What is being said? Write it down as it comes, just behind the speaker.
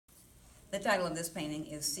The title of this painting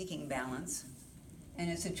is Seeking Balance, and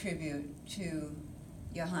it's a tribute to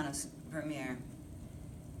Jenness Vermeer.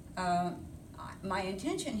 My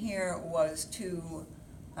intention here was to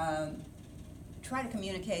try to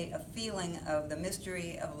communicate a feeling of the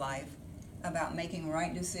mystery of life, about making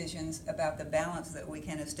right decisions, about the balance that we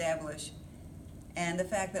can establish, and the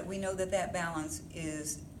fact that we know that that balance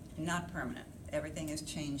is not permanent. Everything is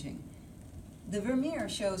changing. The Vermeer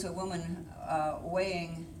shows a woman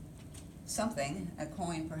weighing something, a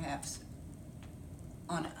coin perhaps,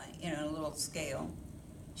 on a little scale.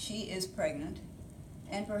 She is pregnant,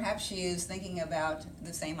 and perhaps she is thinking about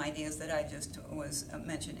the same ideas that I just was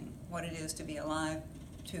mentioning, what it is to be alive,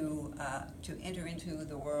 to enter into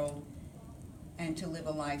the world, and to live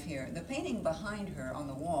a life here. The painting behind her on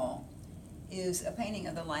the wall is a painting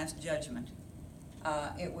of the Last Judgment.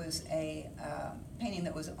 It was a painting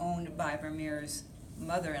that was owned by Vermeer's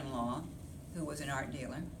mother-in-law, who was an art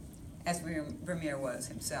dealer, as Vermeer was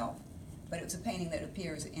himself. But it was a painting that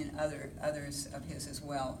appears in others of his as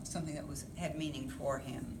well, something that had meaning for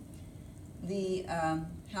him. The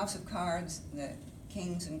House of Cards, the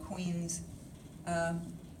kings and queens,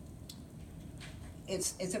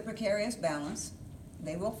 it's a precarious balance.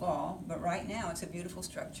 They will fall, but right now it's a beautiful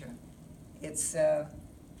structure.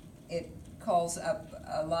 It calls up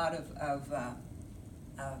a lot of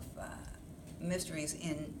mysteries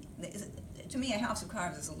to me, a house of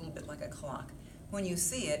cards is a little bit like a clock. When you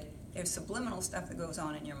see it, there's subliminal stuff that goes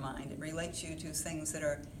on in your mind. It relates you to things that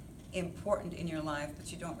are important in your life,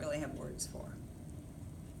 but you don't really have words for.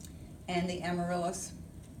 And the amaryllis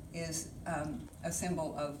is a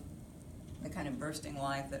symbol of the kind of bursting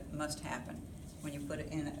life that must happen when you put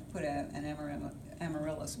an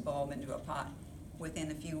amaryllis bulb into a pot.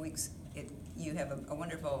 Within a few weeks, you have a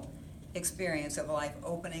wonderful experience of life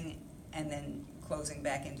opening and then closing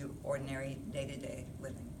back into ordinary day-to-day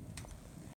living.